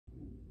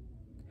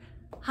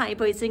Hi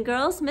boys and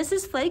girls,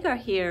 Mrs. Flager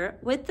here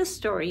with the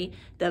story,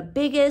 The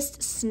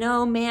Biggest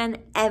Snowman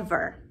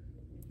Ever.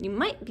 You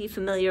might be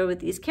familiar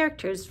with these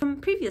characters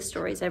from previous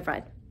stories I've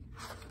read.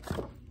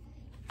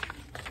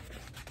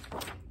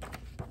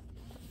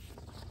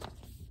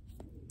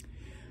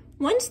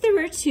 Once there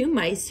were two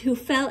mice who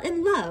fell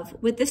in love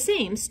with the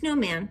same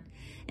snowman,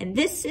 and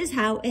this is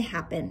how it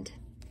happened.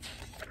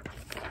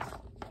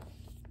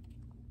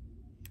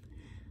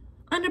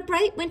 On a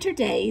bright winter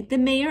day, the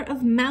mayor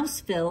of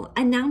Mouseville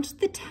announced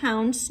the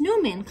town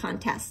snowman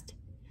contest.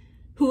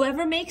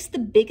 Whoever makes the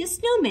biggest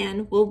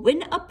snowman will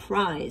win a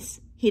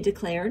prize, he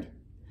declared.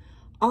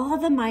 All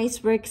the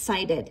mice were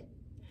excited.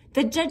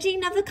 The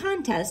judging of the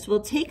contest will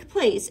take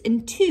place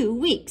in 2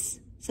 weeks,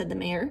 said the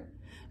mayor.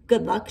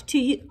 Good luck to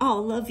you,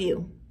 all of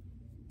you.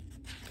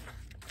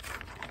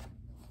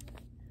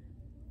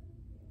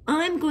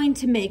 I'm going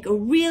to make a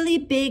really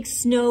big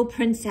snow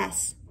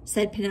princess,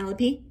 said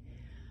Penelope.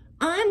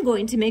 I'm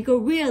going to make a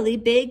really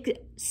big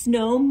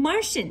snow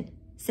Martian,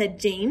 said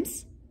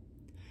James.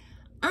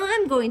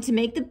 I'm going to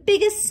make the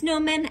biggest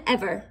snowman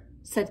ever,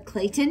 said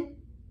Clayton,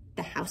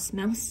 the house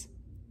mouse.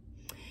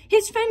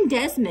 His friend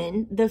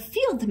Desmond, the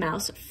field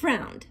mouse,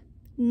 frowned.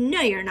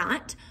 No, you're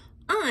not.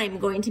 I'm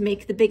going to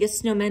make the biggest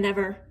snowman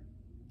ever.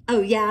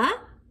 Oh, yeah?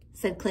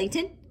 Said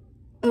Clayton.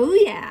 Oh,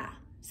 yeah,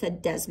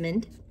 said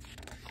Desmond.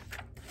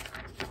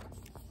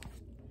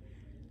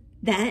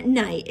 That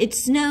night, it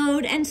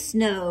snowed and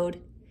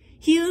snowed.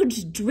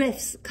 Huge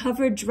drifts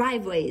covered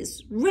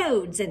driveways,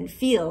 roads, and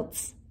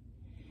fields.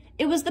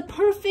 It was the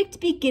perfect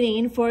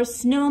beginning for a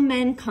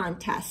snowman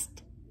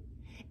contest.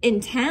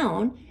 In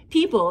town,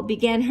 people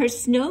began her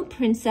snow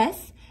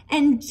princess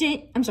and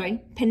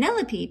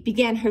Penelope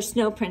began her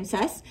snow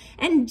princess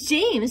and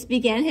James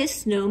began his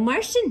snow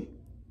Martian.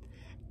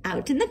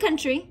 Out in the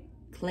country,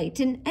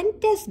 Clayton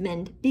and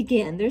Desmond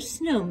began their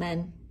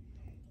snowmen.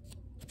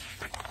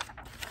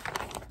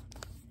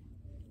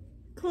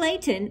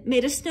 Clayton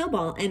made a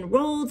snowball and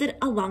rolled it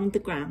along the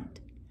ground.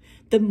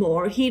 The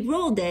more he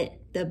rolled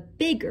it, the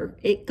bigger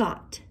it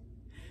got.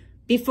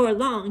 Before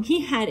long,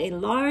 he had a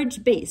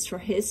large base for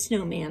his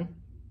snowman.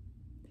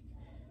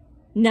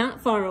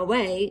 Not far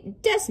away,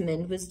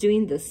 Desmond was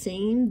doing the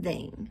same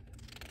thing.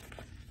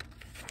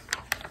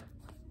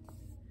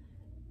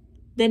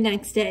 The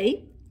next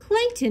day,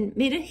 Clayton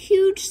made a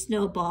huge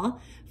snowball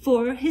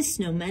for his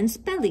snowman's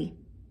belly.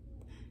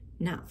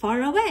 Not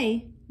far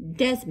away,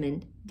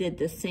 Desmond did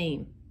the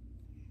same.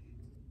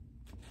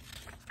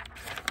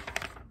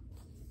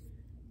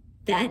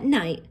 That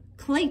night,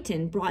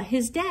 Clayton brought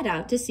his dad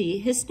out to see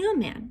his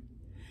snowman.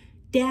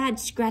 Dad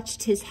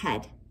scratched his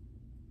head.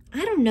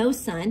 I don't know,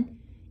 son.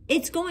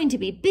 It's going to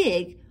be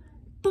big,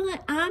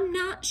 but I'm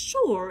not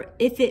sure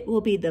if it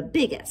will be the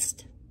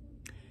biggest.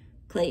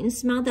 Clayton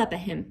smiled up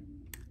at him.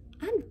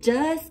 I'm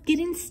just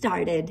getting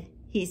started,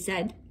 he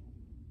said.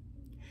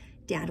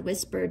 Dad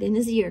whispered in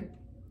his ear.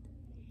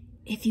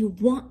 If you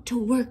want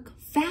to work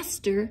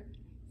faster,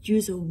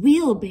 use a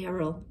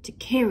wheelbarrow to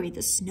carry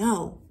the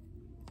snow.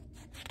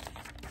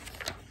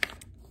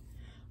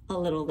 A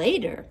little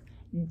later,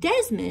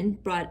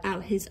 Desmond brought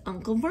out his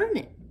Uncle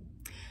Vernon.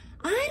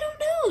 I don't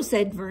know,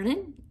 said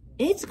Vernon.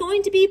 It's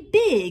going to be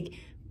big,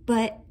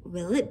 but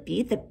will it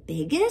be the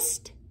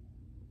biggest?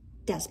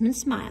 Desmond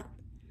smiled.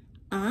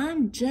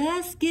 I'm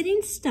just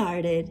getting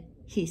started,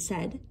 he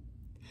said.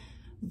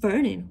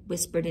 Vernon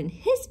whispered in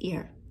his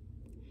ear.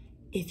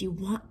 If you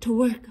want to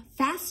work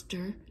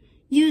faster,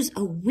 use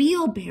a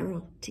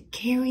wheelbarrow to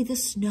carry the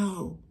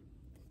snow.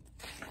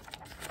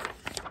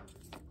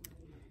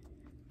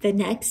 The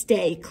next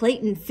day,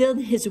 Clayton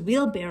filled his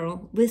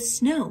wheelbarrow with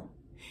snow.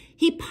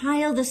 He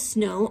piled the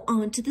snow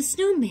onto the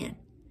snowman.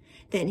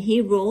 Then he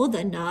rolled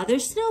another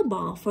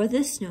snowball for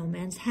the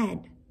snowman's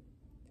head.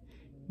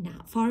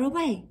 Not far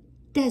away,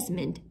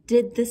 Desmond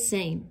did the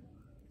same.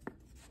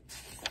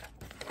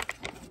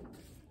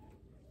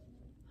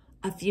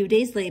 A few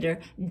days later,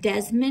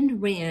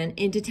 Desmond ran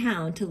into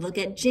town to look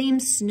at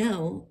James'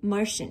 snow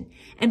Martian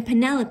and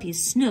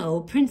Penelope's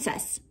snow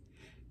princess.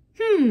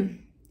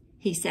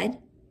 He said,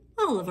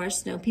 all of our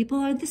snow people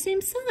are the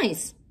same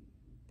size.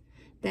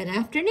 That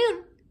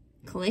afternoon,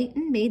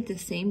 Clayton made the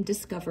same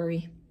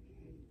discovery.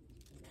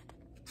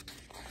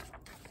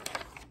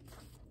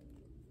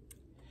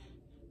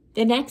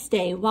 The next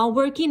day, while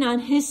working on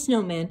his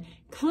snowman,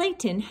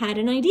 Clayton had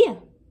an idea.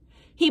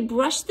 He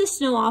brushed the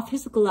snow off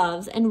his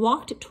gloves and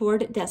walked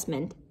toward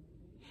Desmond.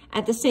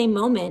 At the same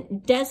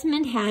moment,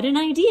 Desmond had an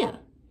idea.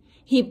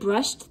 He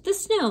brushed the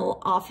snow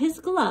off his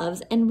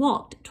gloves and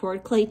walked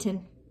toward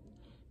Clayton.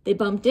 They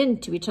bumped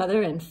into each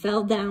other and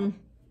fell down.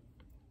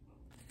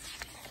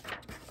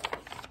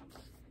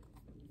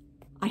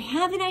 I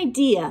have an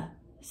idea,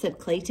 said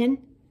Clayton.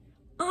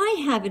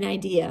 I have an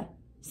idea,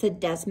 said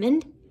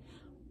Desmond.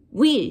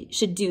 We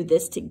should do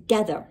this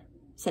together,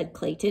 said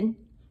Clayton.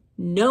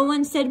 No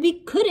one said we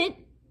couldn't,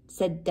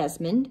 said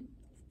Desmond.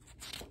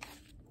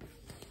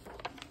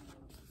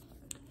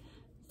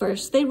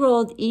 First, they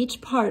rolled each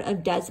part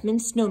of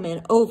Desmond's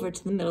snowman over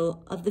to the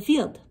middle of the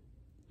field.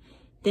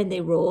 Then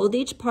they rolled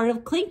each part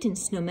of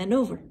Clayton's snowman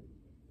over.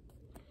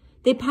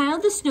 They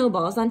piled the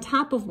snowballs on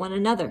top of one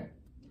another.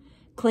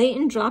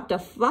 Clayton dropped a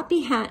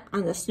floppy hat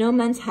on the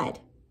snowman's head.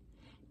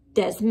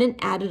 Desmond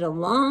added a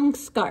long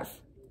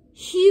scarf,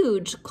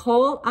 huge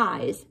coal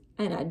eyes,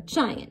 and a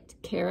giant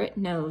carrot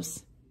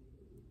nose.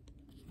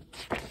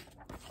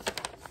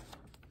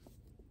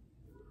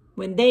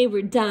 When they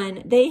were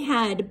done, they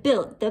had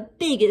built the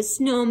biggest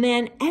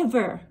snowman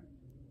ever.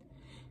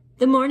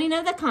 The morning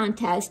of the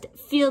contest,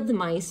 field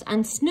mice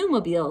on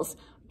snowmobiles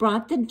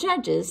brought the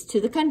judges to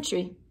the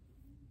country.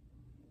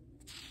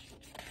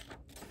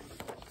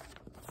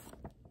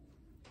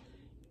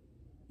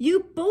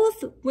 "You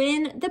both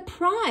win the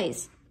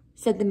prize,"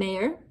 said the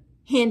mayor,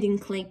 handing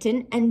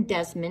Clayton and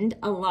Desmond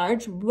a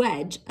large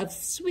wedge of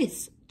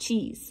Swiss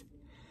cheese.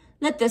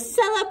 "Let the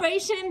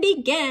celebration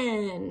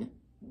begin."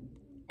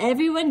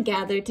 Everyone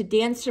gathered to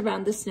dance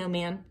around the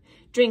snowman,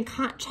 drink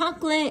hot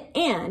chocolate,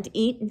 and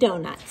eat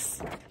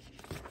donuts.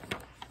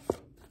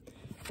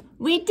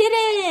 "We did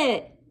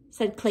it,"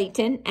 said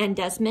Clayton and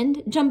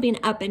Desmond, jumping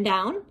up and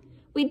down.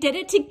 "We did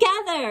it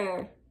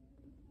together."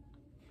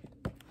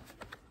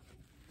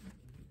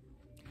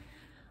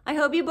 I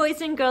hope you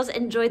boys and girls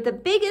enjoyed the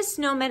biggest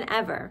snowman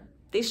ever.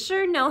 They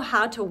sure know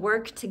how to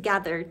work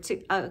together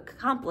to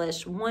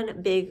accomplish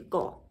one big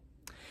goal.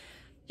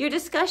 Your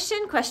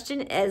discussion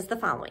question is the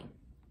following.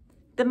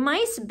 The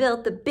mice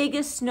built the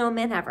biggest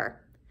snowman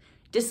ever.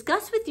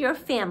 Discuss with your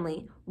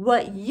family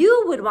what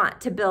you would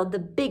want to build the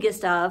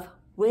biggest of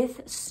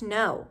with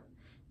snow.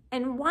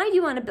 And why do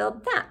you want to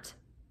build that?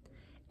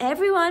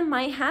 Everyone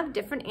might have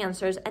different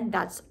answers, and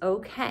that's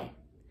okay.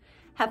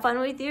 Have fun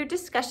with your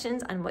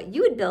discussions on what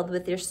you would build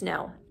with your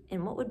snow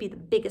and what would be the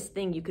biggest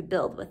thing you could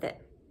build with it.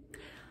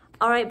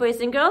 All right,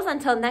 boys and girls,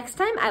 until next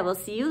time, I will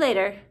see you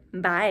later.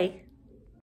 Bye.